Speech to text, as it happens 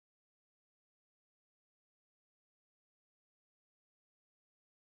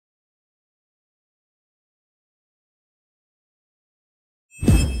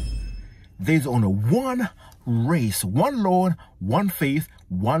There's only one race, one Lord, one faith,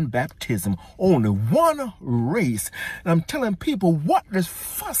 one baptism, only one race. And I'm telling people, what is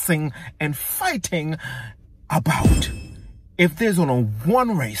fussing and fighting about? If there's only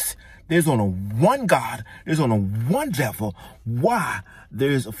one race, there's only one God, there's only one devil, why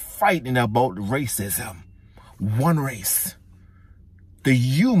there's fighting about racism? One race, the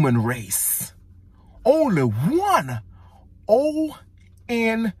human race, only one,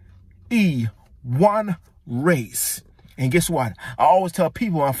 O-N-E, one race. And guess what? I always tell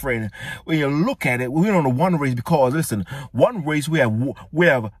people, my friend, when you look at it, we're on the one race because, listen, one race we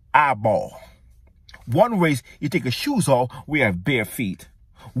have eyeball. One race, you take your shoes off, we have bare feet.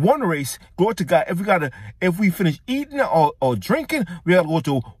 One race, glory to God, if we finish eating or drinking, we gotta go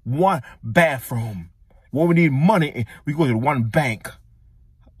to one bathroom. When we need money, we go to one bank,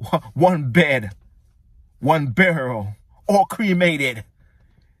 one bed, one burial, all cremated.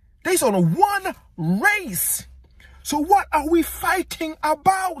 There's only one race. So what are we fighting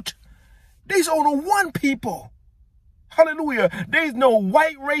about? There's only one people. Hallelujah. There's no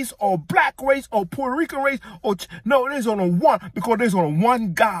white race or black race or Puerto Rican race. No, there's only one, because there's only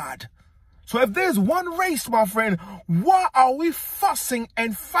one God. So if there's one race, my friend, why are we fussing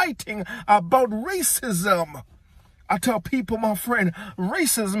and fighting about racism? I tell people, my friend,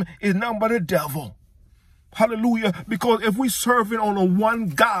 racism is nothing but the devil. Hallelujah. Because if we serving on a one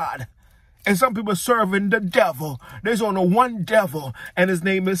God, and some people serving the devil, there's only one devil, and his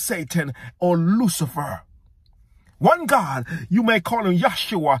name is Satan or Lucifer. One God, you may call him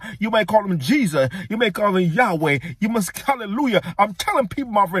Yeshua, you may call him Jesus, you may call him Yahweh, you must, hallelujah. I'm telling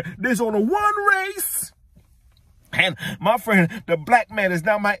people, my friend, there's only one race. And my friend, the black man is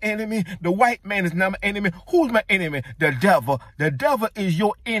not my enemy. The white man is not my enemy. Who's my enemy? The devil. The devil is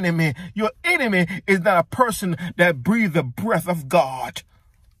your enemy. Your enemy is not a person that breathes the breath of God.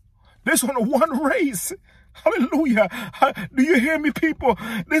 There's only one race. Hallelujah. Do you hear me, people?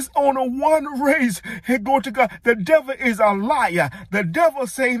 There's only one race. Hey, go to God. The devil is a liar. The devil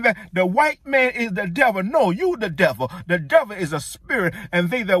saying that the white man is the devil. No, you the devil. The devil is a spirit, and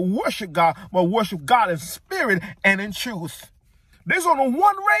they that worship God will worship God in spirit and in truth. There's only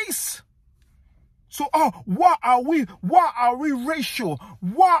one race. So why are we racial?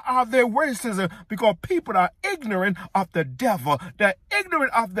 Why are there racism? Because people are ignorant of the devil. They're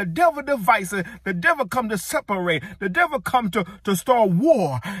ignorant of the devil devices. The devil come to separate. The devil come to start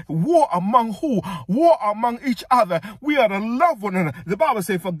war. War among who? War among each other. We are to love one another. The Bible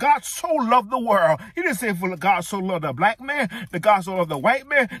says, for God so loved the world. He didn't say for God so loved the black man, the God so loved the white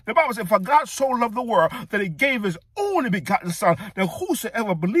man. The Bible said, for God so loved the world that he gave his only begotten son, that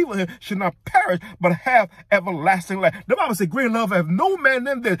whosoever believeth in him should not perish, but have everlasting life. The Bible says, great love have no man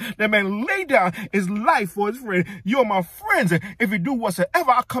than this, that man lay down his life for his friend. You are my friends, if you do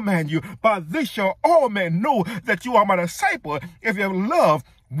whatsoever I command you. By this shall all men know that you are my disciple, if you have love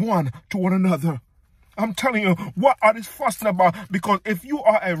one to one another. I'm telling you, what are they fussing about? Because if you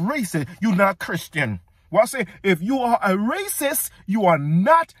are a racist, you're not Christian. Well, I say, if you are a racist, you are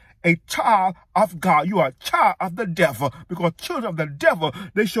not a child of God. You are a child of the devil, because children of the devil,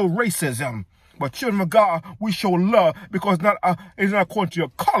 they show racism. But children of God, we show love, because it's not according to your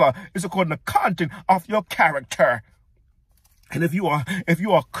color, it's according to the content of your character. And if you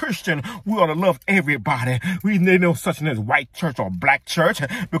are Christian, we ought to love everybody. There's no such thing as white church or black church,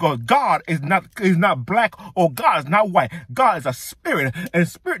 because God is not black, or God is not white. God is a spirit, and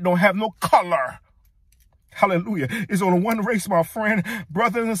spirit don't have no color. Hallelujah. It's only one race, my friend,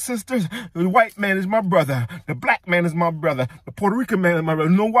 brothers and sisters. The white man is my brother. The black man is my brother. The Puerto Rican man is my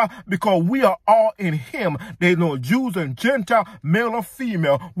brother. You know why? Because we are all in him. There's no Jews and Gentile, male or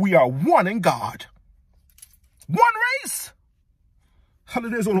female. We are one in God. One race.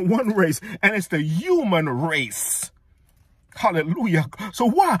 Hallelujah. There's only one race, and it's the human race. Hallelujah. So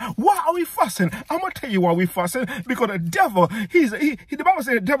why are we fussing? I'm going to tell you why we fussing. Because the devil, the Bible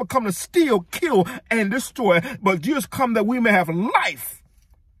says the devil come to steal, kill, and destroy. But Jesus come that we may have life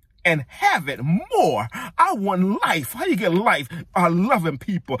and have it more. I want life. How you get life? By loving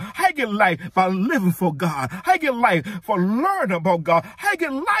people. How you get life? By living for God. How you get life? For learning about God. How you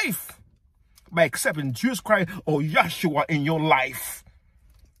get life? By accepting Jesus Christ or Yeshua in your life.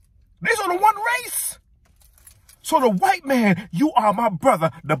 There's only one race. So the white man, you are my brother.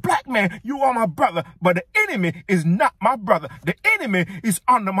 The black man, you are my brother. But the enemy is not my brother. The enemy is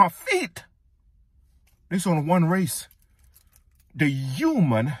under my feet. There's only one race. The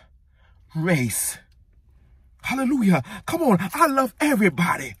human race. Hallelujah. Come on. I love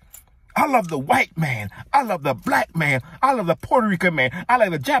everybody. I love the white man. I love the black man. I love the Puerto Rican man. I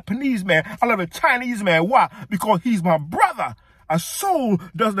love the Japanese man. I love the Chinese man. Why? Because he's my brother. A soul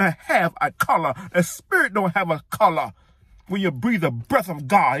does not have a color. A spirit don't have a color. When you breathe the breath of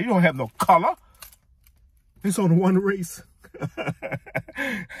God, you don't have no color. It's on one race.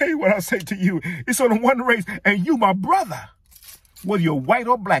 Hey, what I say to you, it's on one race, and you my brother. Whether you're white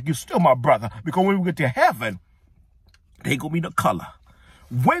or black, you're still my brother. Because when we get to heaven, there ain't gonna be no color.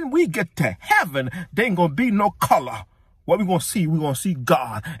 When we get to heaven, there ain't gonna be no color. What we gonna see? We're gonna see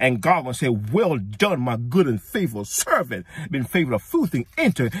God, and God gonna say, well done, my good and faithful servant. Been faithful of few things,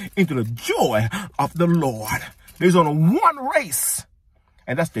 enter into the joy of the Lord. There's only one race,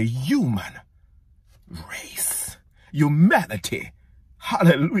 and that's the human race. Humanity.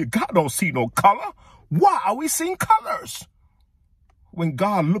 Hallelujah. God don't see no color. Why are we seeing colors? When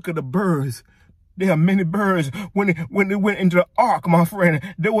God looked at the birds, there are many birds. When they went into the ark, my friend,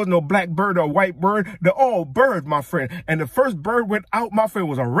 there was no black bird or white bird. They're all birds, my friend. And the first bird went out, my friend,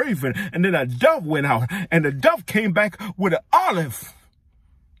 was a raven. And then a dove went out. And the dove came back with an olive.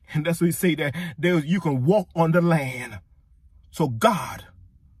 And that's what we say, that you can walk on the land. So God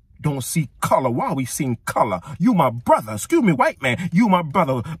don't see color. Why are we seeing color? You my brother. Excuse me, white man. You my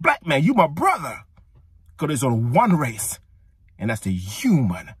brother. Black man, you my brother. Because there's only one race. And that's the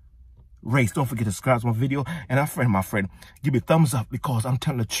human race. Don't forget to subscribe to my video. And my friend, give me a thumbs up, because I'm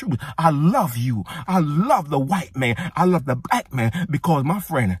telling the truth. I love you. I love the white man. I love the black man, because my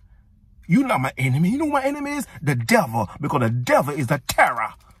friend, you're not my enemy. You know what my enemy is? The devil. Because the devil is the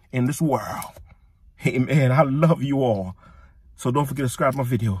terror in this world. Amen. I love you all. So don't forget to subscribe to my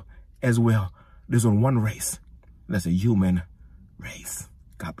video as well. There's only one race. That's a human race.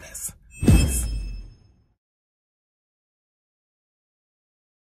 God bless. Peace.